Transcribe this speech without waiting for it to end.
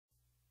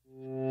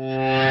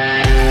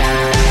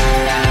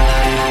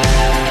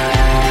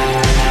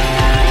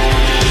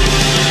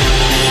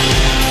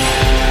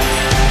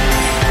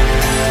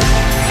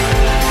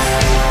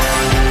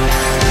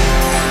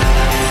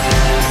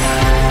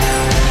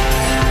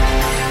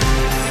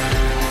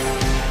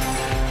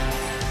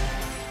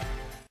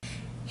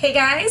Hey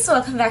guys,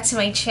 welcome back to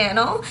my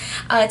channel.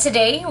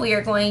 Today we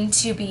are going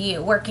to be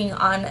working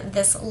on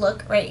this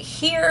look right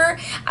here.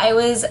 I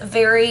was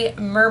very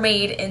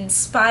mermaid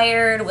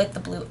inspired with the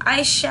blue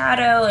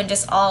eyeshadow and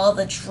just all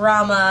the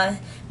drama,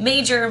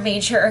 major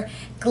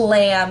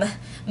glam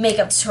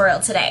makeup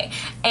tutorial today.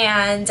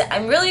 And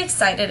I'm really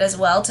excited as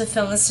well to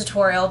film this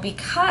tutorial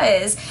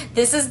because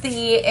this is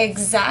the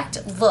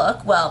exact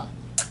look, well,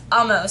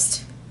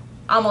 almost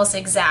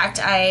exact.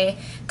 I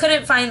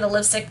couldn't find the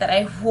lipstick that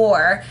I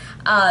wore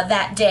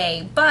that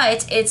day,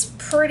 but it's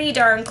pretty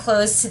darn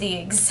close to the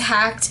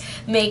exact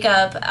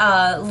makeup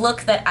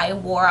look that I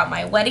wore on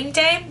my wedding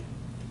day.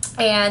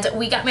 And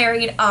we got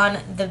married on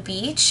the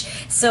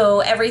beach,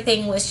 so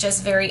everything was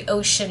just very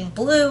ocean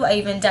blue. I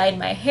even dyed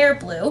my hair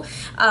blue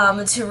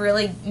to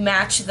really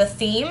match the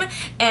theme,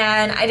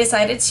 and I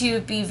decided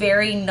to be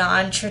very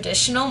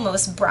non-traditional.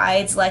 Most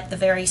brides like the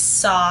very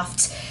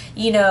soft,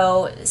 you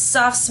know,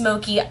 soft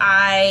smoky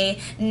eye,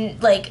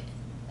 like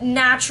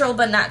natural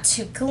but not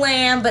too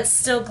glam, but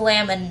still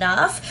glam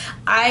enough.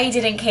 I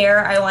didn't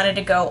care. I wanted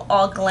to go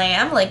all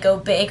glam, like go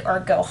big or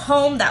go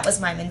home. That was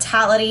my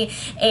mentality,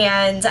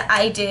 and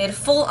I did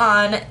full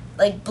on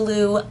like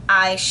blue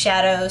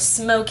eyeshadow,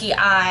 smoky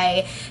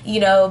eye, you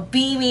know,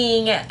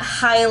 beaming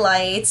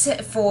highlights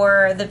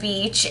for the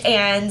beach,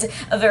 and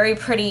a very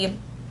pretty,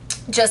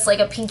 just like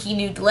a pinky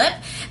nude lip,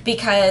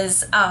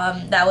 because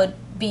that would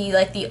be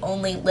like the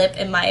only lip,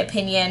 in my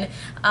opinion,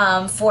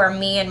 for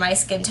me and my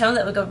skin tone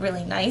that would go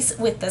really nice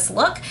with this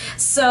look.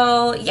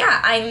 So yeah,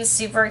 I'm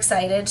super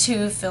excited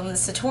to film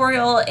this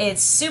tutorial.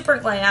 It's super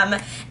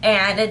glam,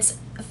 and it's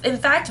in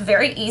fact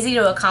very easy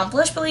to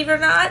accomplish, believe it or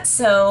not.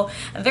 So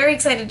I'm very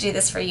excited to do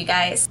this for you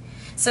guys.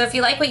 So if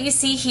you like what you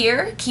see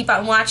here, keep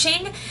on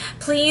watching.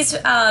 Please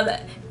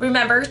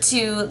remember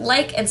to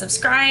like and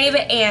subscribe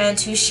and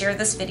to share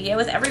this video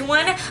with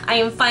everyone. I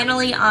am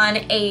finally on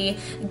a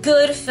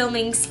good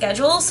filming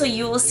schedule, so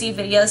you will see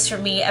videos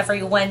from me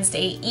every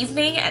Wednesday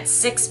evening at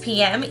 6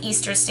 p.m.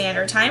 Eastern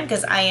Standard Time,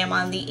 because I am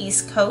on the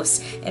East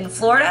Coast in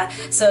Florida,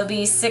 so it'll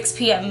be 6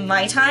 p.m.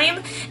 my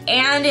time.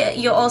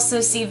 And you'll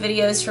also see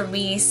videos from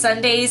me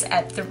Sundays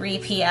at 3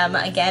 p.m.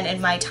 again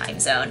in my time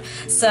zone.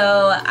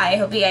 So I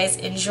hope you guys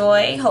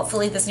enjoy.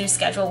 Hopefully this new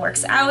schedule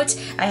works out.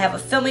 I have a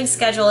filming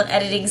schedule, an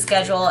editing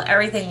schedule,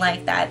 everything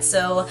like that.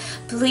 So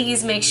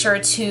please make sure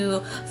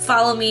to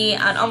follow me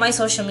on all my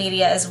social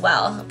media as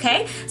well,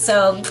 okay?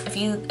 So if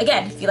you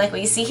like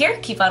what you see here,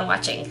 keep on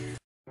watching.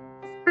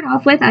 Start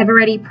off with, I've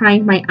already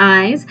primed my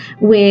eyes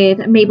with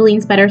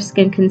Maybelline's Better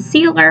Skin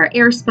Concealer,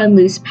 Airspun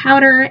Loose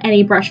Powder, and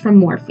a brush from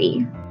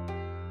Morphe.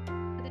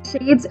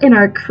 Shades in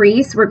our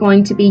crease, we're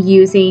going to be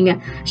using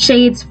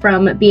shades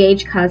from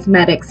BH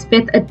Cosmetics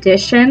 5th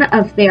edition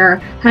of their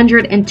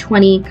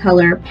 120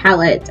 color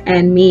palette.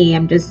 And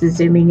I'm just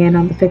zooming in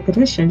on the 5th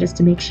edition just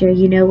to make sure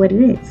you know what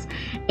it is.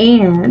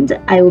 And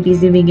I will be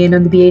zooming in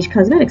on the BH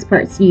Cosmetics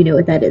part so you know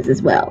what that is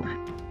as well.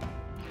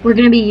 We're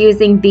going to be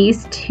using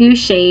these two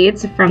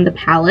shades from the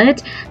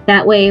palette.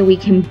 That way we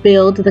can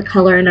build the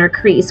color in our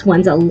crease.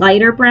 One's a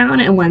lighter brown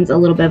and one's a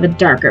little bit of a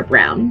darker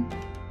brown.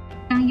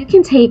 Now you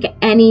can take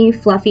any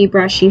fluffy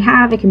brush you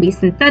have. It can be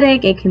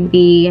synthetic, it can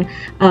be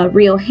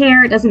real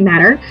hair, it doesn't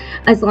matter.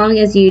 As long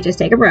as you just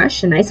take a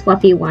brush, a nice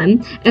fluffy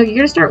one, and you're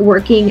going to start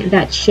working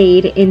that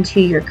shade into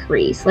your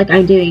crease. Like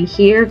I'm doing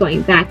here,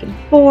 going back and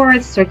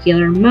forth,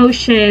 circular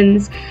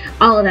motions,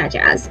 all of that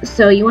jazz.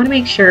 So you want to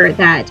make sure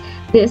that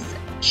this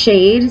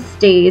shade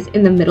stays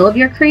in the middle of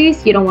your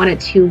crease. You don't want it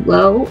too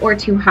low or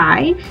too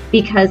high,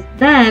 because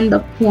then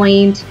the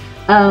point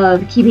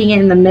of keeping it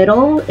in the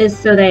middle is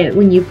so that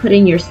when you put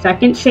in your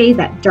second shade,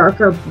 that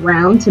darker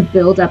brown, to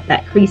build up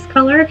that crease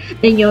color,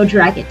 then you'll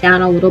drag it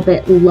down a little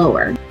bit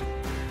lower.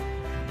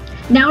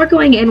 Now we're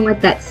going in with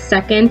that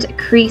second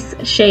crease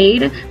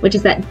shade, which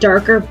is that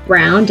darker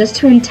brown, just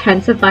to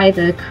intensify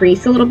the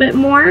crease a little bit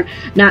more.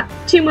 Not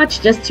too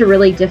much, just to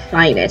really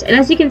define it. And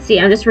as you can see,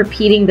 I'm just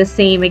repeating the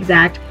same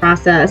exact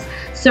process.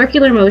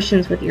 Circular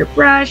motions with your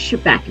brush,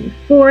 back and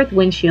forth,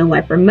 windshield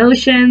wiper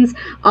motions,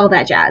 all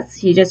that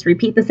jazz. You just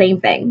repeat the same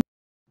thing.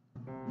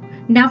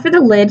 Now for the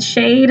lid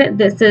shade,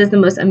 this is the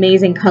most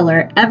amazing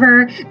color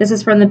ever. This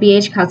is from the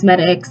BH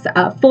Cosmetics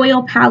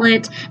foil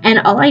palette, and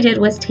all I did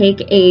was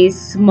take a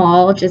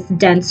small, just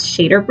dense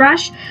shader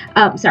brush,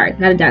 sorry,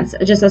 not a dense,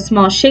 just a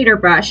small shader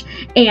brush,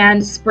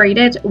 and sprayed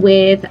it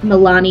with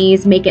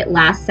Milani's Make It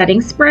Last setting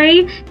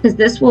spray, because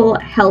this will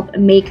help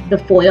make the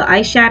foil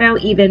eyeshadow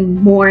even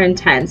more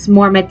intense,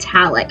 more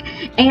metallic.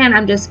 And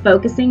I'm just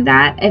focusing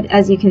that,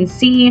 as you can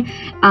see,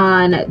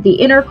 on the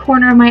inner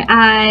corner of my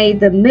eye,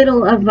 the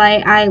middle of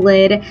my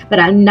eyelid, but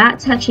I'm not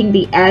touching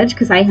the edge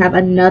because I have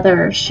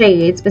another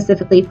shade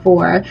specifically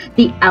for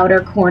the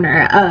outer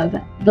corner of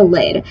the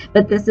lid.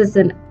 But this is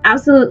an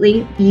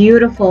absolutely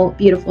beautiful,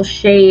 beautiful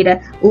shade.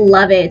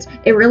 Love it.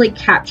 It really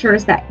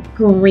captures that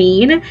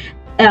green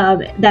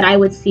that I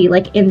would see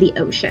like in the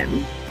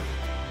ocean.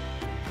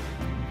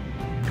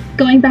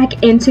 Going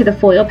back into the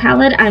foil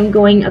palette, I'm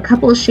going a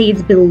couple of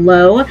shades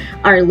below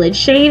our lid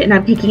shade, and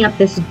I'm picking up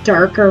this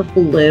darker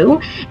blue,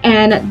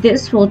 and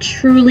this will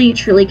truly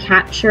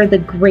capture the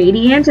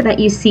gradient that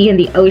you see in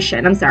the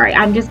ocean. I'm sorry,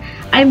 I'm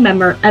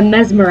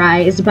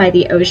mesmerized by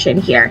the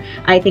ocean here.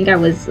 I think I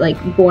was like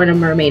born a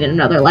mermaid in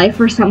another life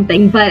or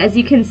something, but as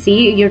you can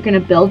see, you're gonna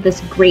build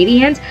this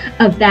gradient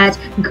of that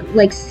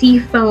like sea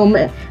foam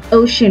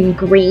ocean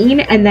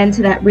green, and then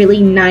to that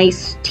really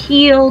nice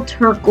teal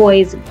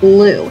turquoise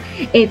blue.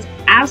 It's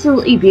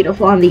absolutely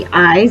beautiful on the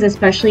eyes,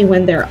 especially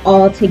when they're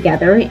all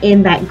together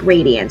in that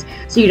gradient.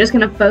 So you're just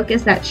going to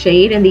focus that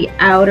shade in the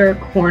outer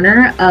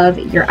corner of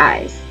your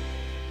eyes.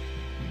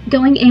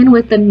 Going in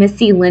with the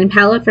Missy Lynn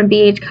palette from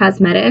BH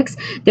Cosmetics,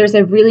 there's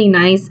a really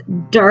nice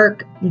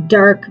dark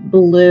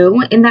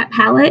blue in that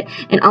palette,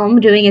 and all I'm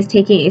doing is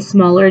taking a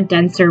smaller,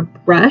 denser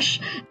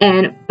brush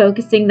and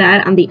focusing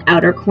that on the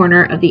outer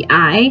corner of the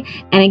eye.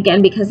 And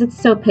again, because it's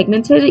so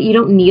pigmented, you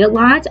don't need a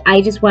lot.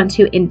 I just want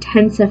to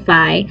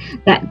intensify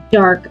that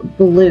dark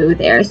blue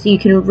there so you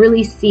can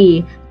really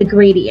see the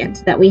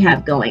gradient that we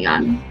have going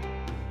on.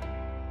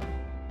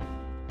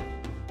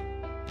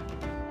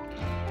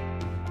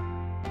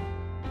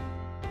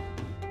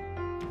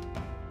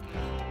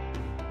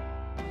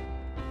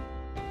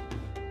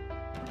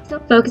 Still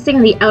focusing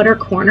on the outer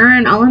corner,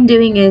 and all I'm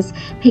doing is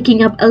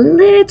picking up a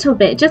little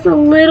bit, just a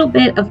little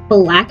bit of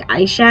black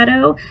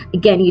eyeshadow.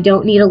 Again, you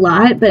don't need a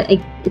lot, but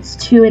it's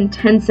to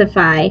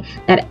intensify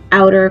that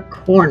outer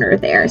corner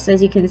there. So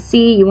as you can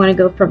see, you want to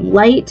go from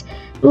light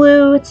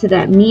blue to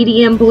that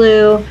medium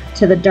blue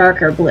to the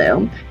darker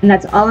blue. And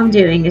that's all I'm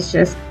doing, is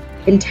just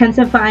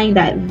intensifying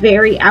that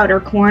very outer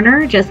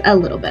corner just a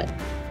little bit.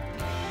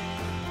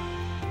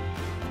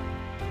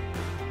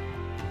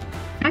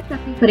 Next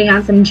up, I'm putting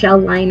on some gel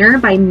liner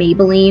by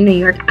Maybelline New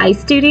York Eye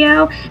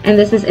Studio, and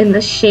this is in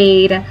the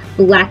shade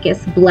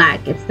Blackest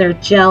Black. It's their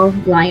gel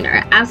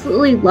liner.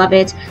 Absolutely love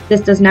it.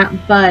 This does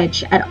not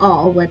budge at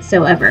all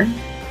whatsoever.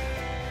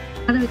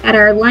 Now that we got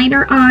our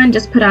liner on,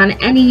 just put on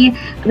any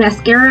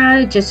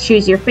mascara. Just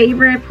choose your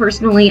favorite.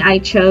 Personally, I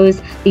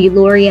chose the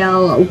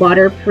L'Oreal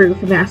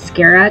Waterproof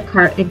Mascara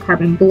in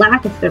Carbon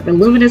Black. It's their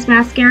voluminous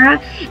mascara.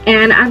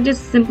 And I'm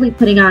just simply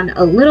putting on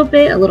a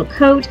little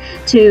coat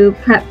to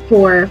prep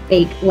for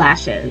fake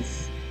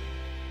lashes.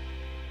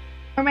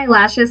 For my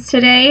lashes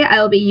today,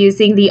 I will be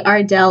using the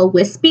Ardell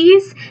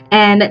Wispies,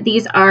 and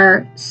these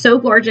are so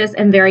gorgeous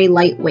and very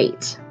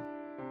lightweight. To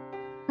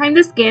prime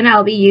the skin,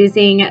 I'll be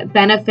using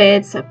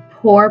Benefit's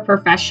Pore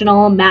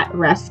Professional Matte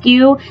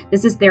Rescue.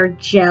 This is their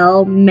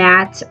gel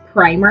matte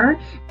primer,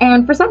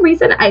 and for some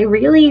reason I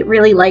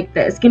really like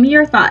this. Give me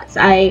your thoughts.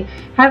 I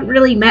haven't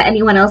really met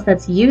anyone else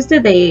that's used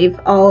it. They've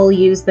all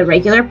used the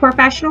regular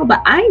Professional,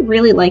 but I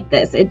really like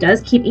this. It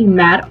does keep me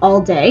matte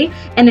all day,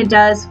 and it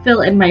does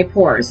fill in my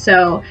pores,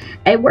 so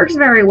it works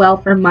very well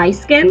for my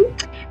skin.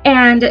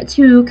 And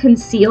to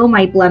conceal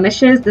my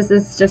blemishes, this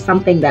is just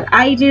something that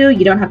I do.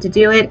 You don't have to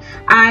do it.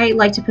 I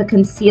like to put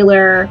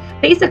concealer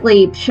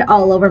basically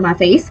all over my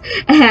face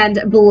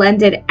and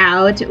blend it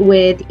out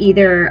with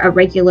either a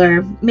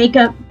regular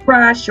makeup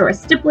brush or a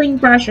stippling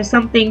brush or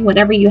something,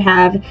 whatever you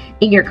have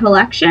in your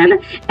collection.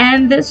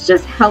 And this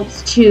just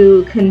helps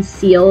to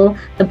conceal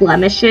the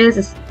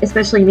blemishes,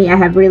 especially me. I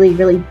have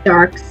really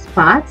dark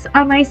spots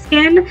on my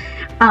skin.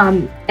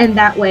 And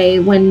that way,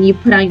 when you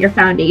put on your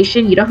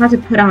foundation, you don't have to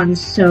put on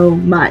so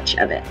much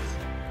of it.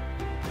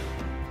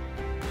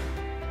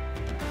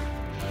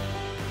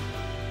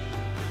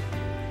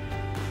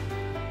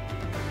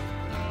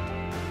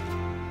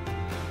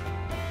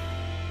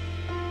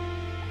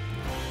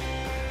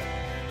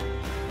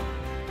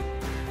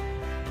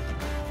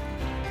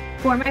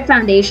 For my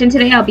foundation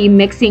today, I'll be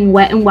mixing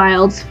Wet n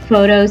Wild's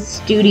Photo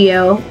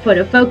Studio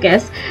Photo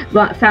Focus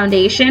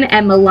foundation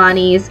and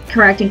Milani's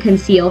Correct and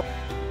Conceal.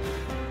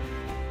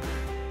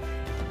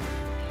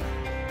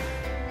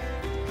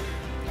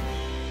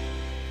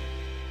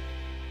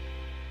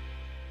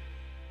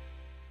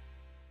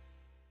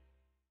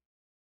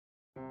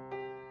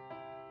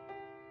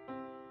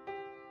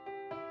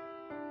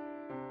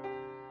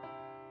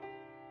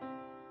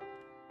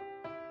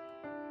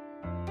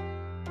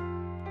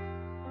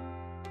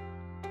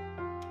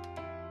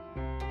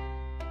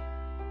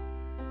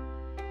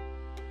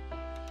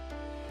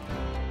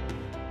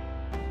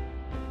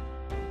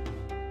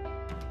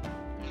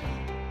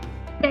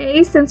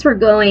 Today, since we're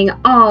going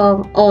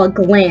all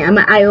glam,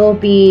 I will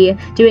be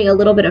doing a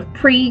little bit of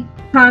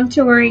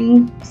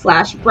pre-contouring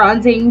 /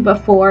 bronzing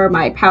before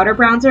my powder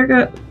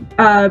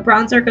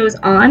bronzer goes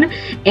on,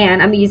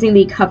 and I'm using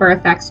the Cover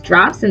FX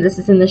drops, and this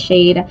is in the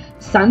shade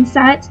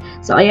Sunset.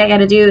 So all I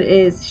gotta do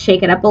is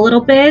shake it up a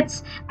little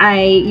bit.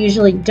 I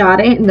usually dot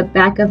it in the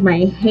back of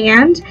my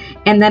hand,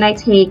 and then I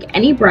take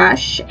any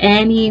brush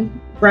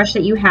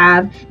that you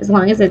have, as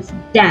long as it's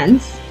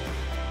dense,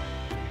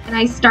 and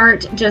I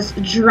start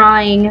just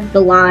drawing the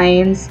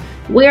lines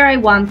where I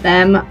want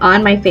them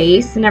on my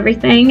face and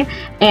everything,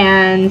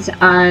 and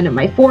on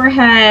my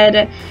forehead.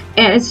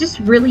 And it's just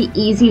really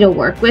easy to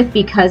work with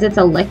because it's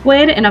a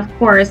liquid, and of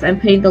course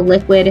I'm putting the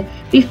liquid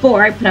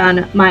before I put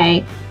on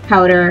my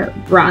powder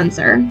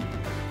bronzer.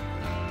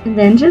 And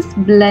then just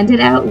blend it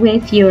out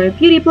with your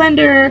beauty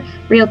blender,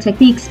 Real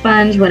Technique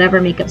sponge,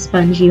 whatever makeup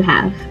sponge you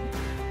have.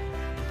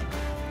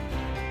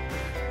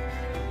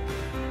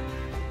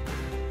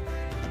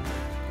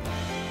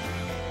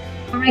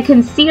 For my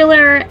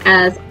concealer,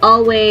 as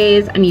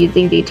always, I'm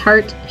using the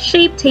Tarte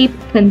Shape Tape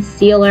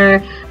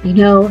Concealer. I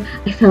know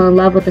I fell in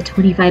love with the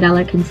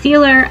 $25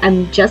 concealer.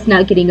 I'm just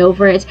now getting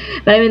over it,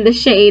 but I'm in the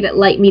shade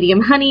Light Medium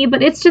Honey,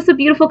 but it's just a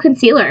beautiful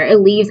concealer. It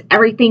leaves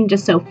everything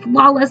just so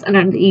flawless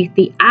underneath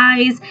the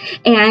eyes,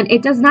 and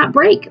it does not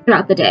break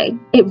throughout the day.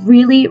 It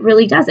really,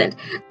 really doesn't.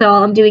 So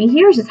all I'm doing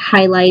here is just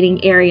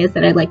highlighting areas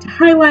that I'd like to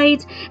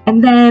highlight,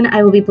 and then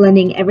I will be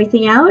blending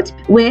everything out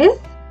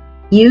with,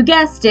 you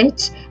guessed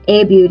it,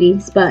 a beauty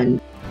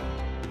sponge.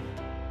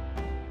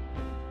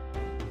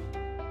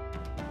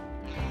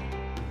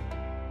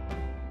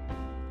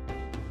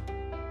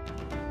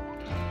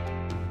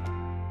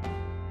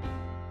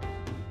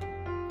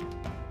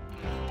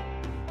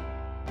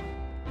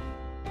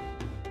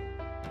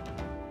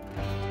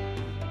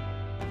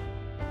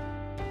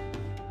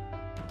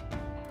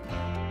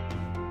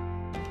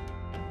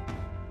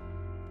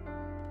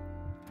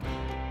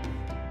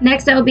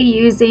 Next, I'll be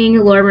using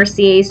Laura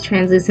Mercier's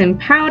translucent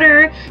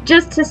powder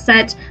just to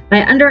set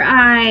my under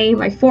eye,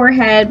 my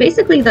forehead,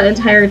 basically the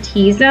entire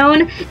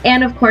T-zone,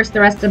 and of course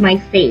the rest of my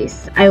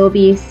face. I will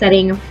be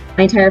setting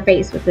my entire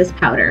face with this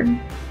powder.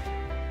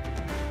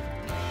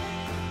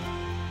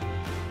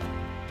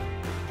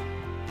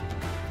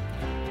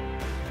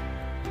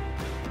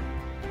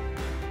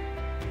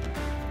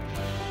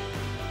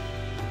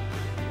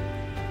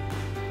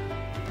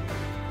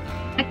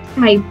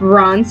 My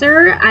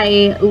bronzer,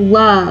 I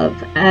love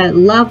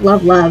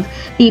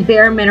the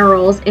Bare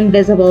Minerals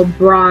Invisible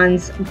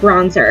Bronze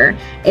Bronzer.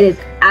 It is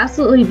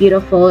absolutely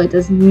beautiful. It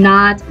does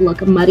not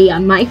look muddy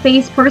on my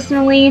face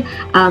personally.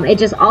 It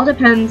just all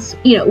depends,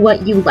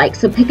 what you like.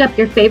 So pick up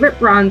your favorite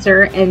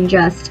bronzer and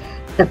just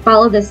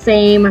follow the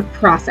same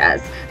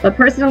process. But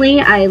personally,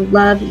 I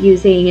love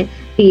using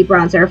the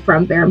bronzer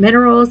from Bare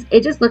Minerals.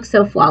 It just looks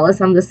so flawless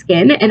on the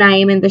skin, and I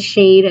am in the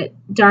shade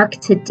Dark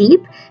to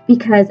Deep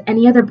because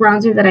any other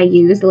bronzer that I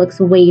use looks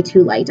way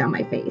too light on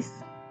my face.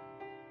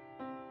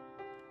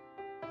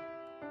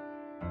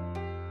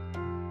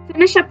 To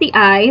finish up the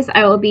eyes,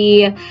 I will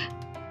be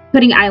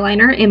putting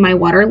eyeliner in my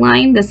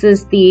waterline. This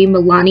is the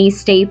Milani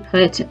Stay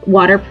Put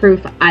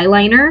Waterproof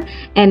Eyeliner,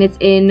 and it's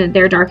in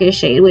their darkest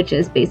shade, which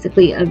is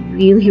basically a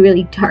really,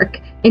 really dark,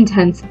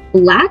 intense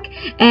black.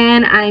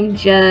 And I'm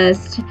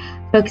just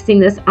focusing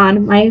this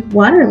on my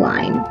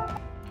waterline.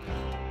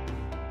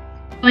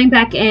 Going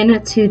back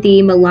into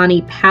the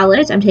Milani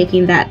palette, I'm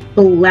taking that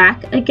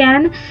black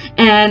again,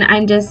 and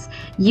I'm just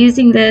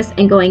using this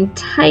and going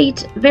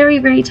tight, very,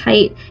 very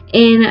tight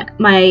in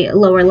my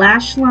lower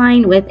lash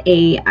line with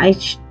a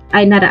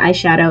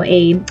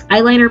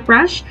eyeliner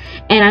brush,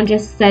 and I'm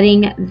just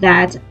setting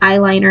that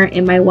eyeliner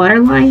in my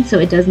waterline so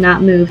it does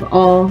not move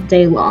all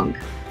day long.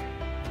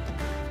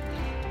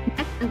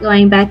 Next, I'm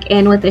going back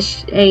in with the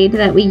shade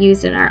that we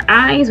used in our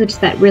eyes, which is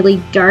that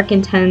really dark,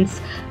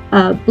 intense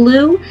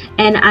blue,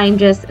 and I'm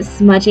just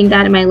smudging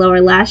that in my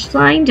lower lash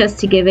line just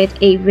to give it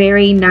a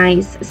very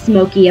nice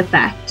smoky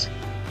effect.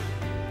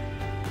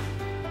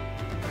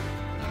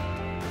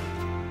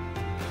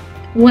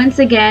 Once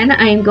again,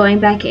 I'm going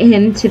back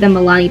into the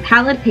Milani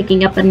palette,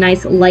 picking up a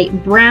nice light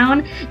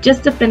brown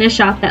just to finish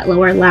off that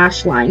lower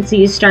lash line. So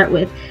you start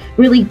with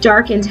really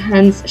dark,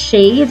 intense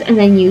shades, and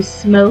then you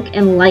smoke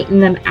and lighten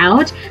them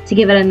out to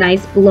give it a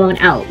nice blown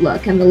out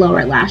look on the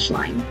lower lash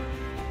line.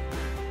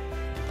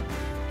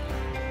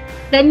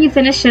 Then you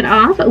finish it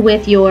off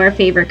with your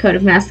favorite coat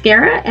of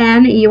mascara,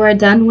 and you are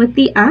done with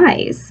the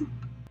eyes.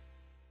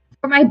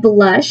 For my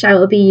blush, I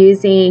will be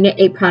using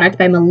a product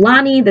by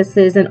Milani. This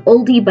is an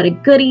oldie but a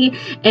goodie,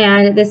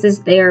 and this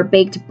is their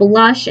baked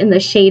blush in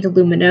the shade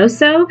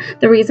Luminoso.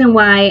 The reason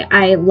why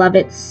I love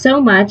it so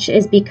much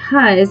is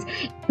because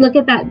look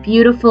at that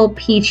beautiful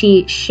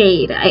peachy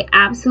shade. I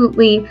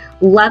absolutely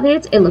love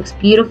it. It looks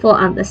beautiful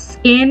on the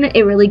skin.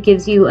 It really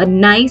gives you a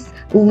nice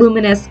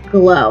luminous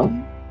glow.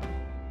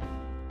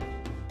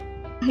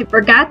 I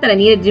forgot that I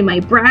needed to do my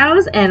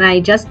brows, and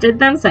I just did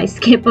them, so I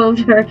skip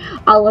over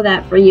all of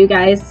that for you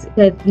guys.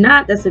 If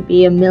not, this would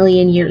be a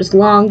million years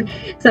long.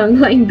 So I'm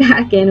going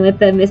back in with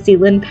the Missy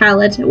Lynn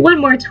palette one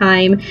more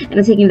time, and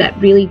I'm taking that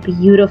really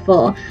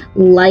beautiful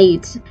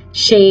light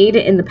shade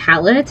in the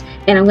palette,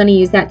 and I'm going to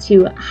use that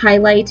to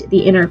highlight the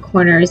inner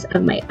corners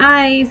of my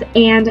eyes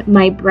and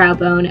my brow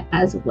bone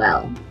as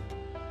well.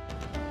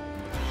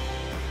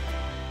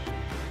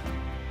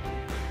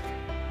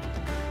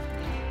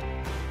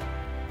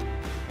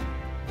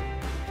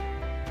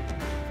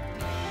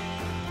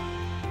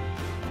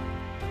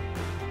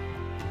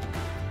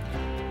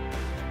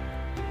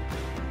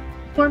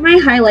 For my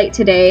highlight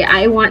today,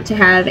 I want to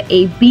have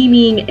a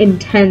beaming,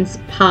 intense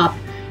pop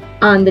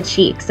on the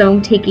cheek. So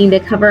I'm taking the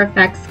Cover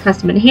FX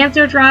Custom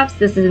Enhancer Drops.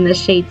 This is in the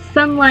shade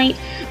Sunlight,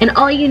 and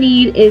all you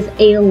need is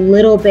a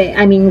little bit.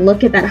 I mean,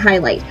 look at that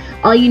highlight.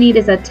 All you need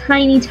is a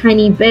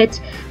tiny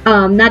bit,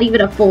 not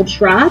even a full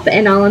drop,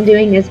 and all I'm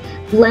doing is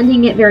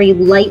blending it very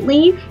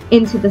lightly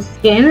into the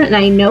skin. And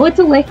I know it's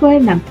a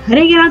liquid and I'm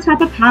putting it on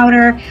top of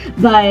powder,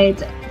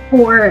 but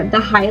for the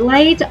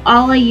highlight,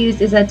 all I use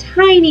is a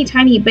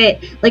tiny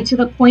bit, like to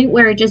the point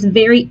where it just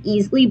very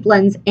easily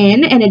blends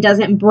in and it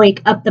doesn't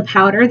break up the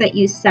powder that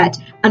you set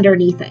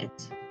underneath it.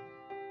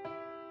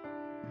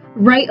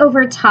 Right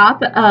over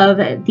top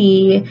of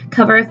the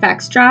Cover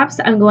FX drops,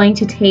 I'm going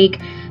to take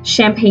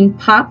Champagne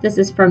Pop. This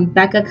is from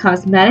Becca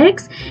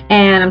Cosmetics,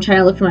 and I'm trying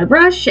to look for my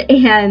brush,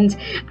 and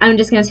I'm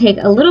just going to take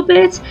a little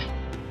bit,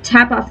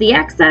 tap off the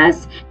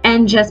excess,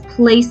 and just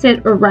place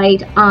it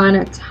right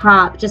on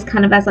top, just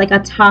kind of as like a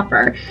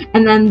topper.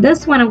 And then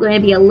this one, I'm going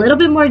to be a little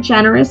bit more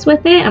generous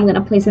with it. I'm going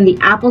to place in the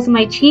apples of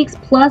my cheeks,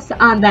 plus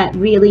on that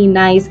really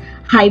nice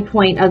high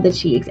point of the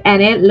cheeks,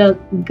 and it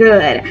looked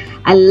good.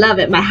 I love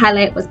it. My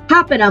highlight was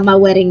popping on my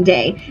wedding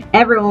day.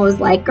 Everyone was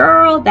like,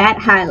 girl, that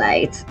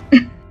highlight.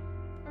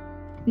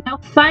 Now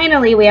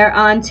finally we are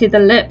on to the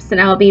lips,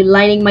 and I'll be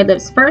lining my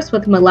lips first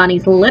with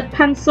Milani's lip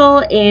pencil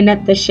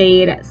in the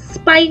shade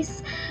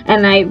Spice.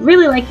 And I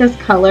really like this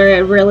color.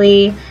 It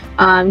really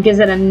gives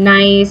it a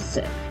nice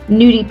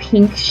nudie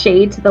pink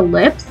shade to the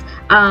lips.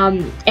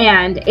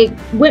 And it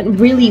went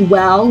really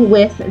well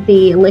with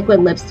the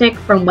liquid lipstick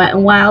from Wet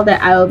n Wild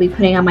that I will be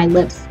putting on my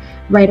lips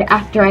right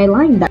after I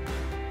line them.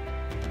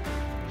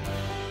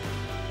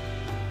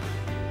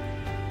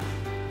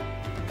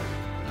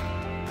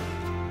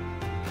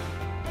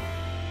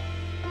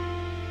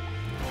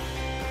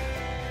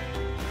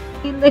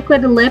 The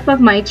liquid lip of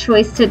my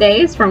choice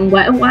today is from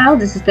Wet n Wild.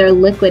 This is their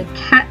liquid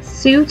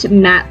catsuit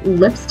matte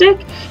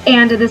lipstick,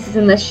 and this is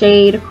in the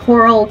shade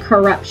Coral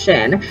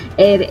Corruption.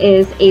 It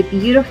is a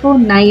beautiful,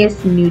 nice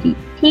nudie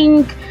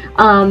pink.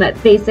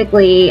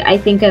 Basically, I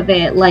think of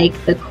it like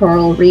the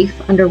coral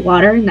reef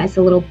underwater, nice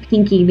a little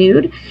pinky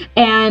nude,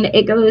 and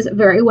it goes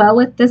very well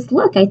with this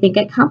look. I think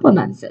it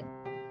complements it.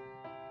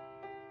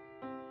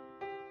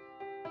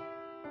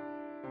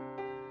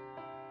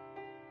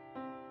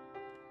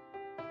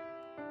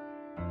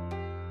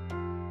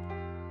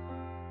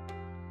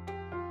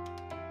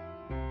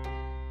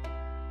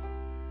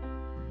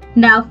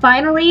 Now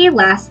finally,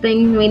 last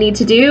thing we need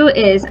to do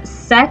is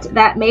set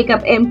that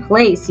makeup in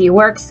place. You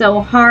work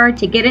so hard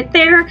to get it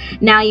there.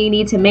 Now you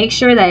need to make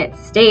sure that it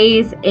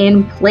stays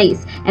in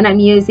place. And I'm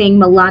using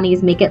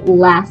Milani's Make It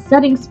Last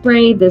setting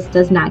spray. This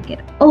does not get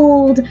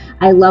old.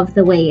 I love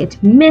the way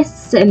it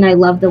mists, and I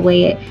love the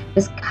way it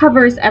just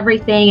covers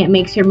everything. It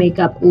makes your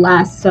makeup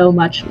last so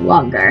much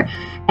longer.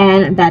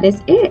 And that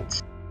is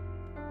it.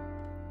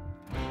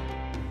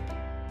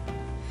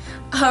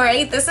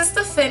 Alright, this is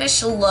the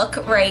finished look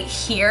right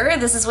here.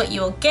 This is what you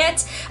will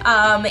get.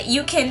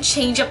 You can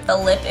change up the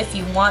lip if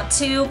you want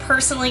to.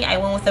 Personally, I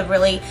went with a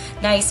really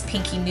nice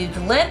pinky nude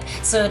lip,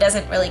 so it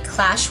doesn't really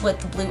clash with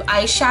the blue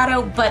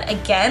eyeshadow. But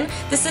again,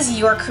 this is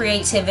your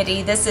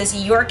creativity. This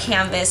is your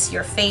canvas,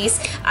 your face.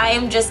 I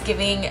am just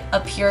giving a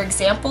pure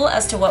example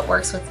as to what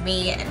works with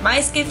me and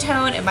my skin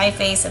tone and my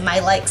face and my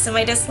likes and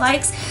my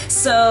dislikes.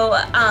 So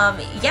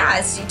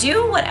yeah, so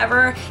do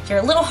whatever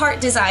your little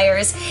heart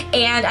desires,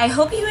 and I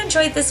hope you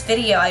enjoyed this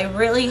video. I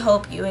really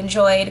hope you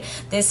enjoyed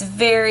this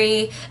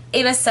very,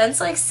 in a sense,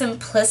 like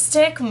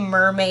simplistic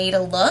mermaid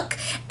look,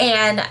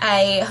 and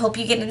I hope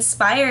you get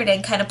inspired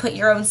and kind of put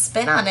your own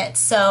spin on it.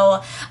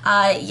 So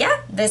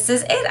yeah, this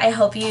is it. I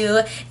hope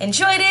you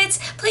enjoyed it.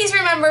 Please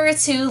remember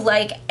to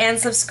like and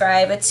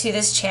subscribe to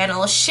this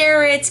channel,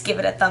 share it, give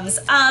it a thumbs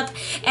up,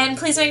 and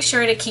please make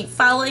sure to keep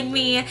following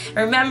me.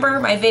 Remember,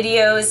 my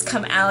videos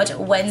come out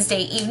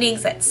Wednesday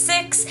evenings at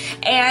 6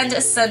 and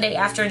Sunday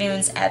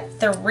afternoons at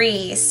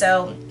 3. So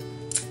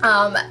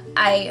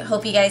I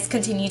hope you guys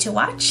continue to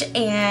watch,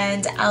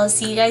 and I'll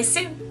see you guys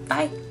soon.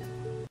 Bye.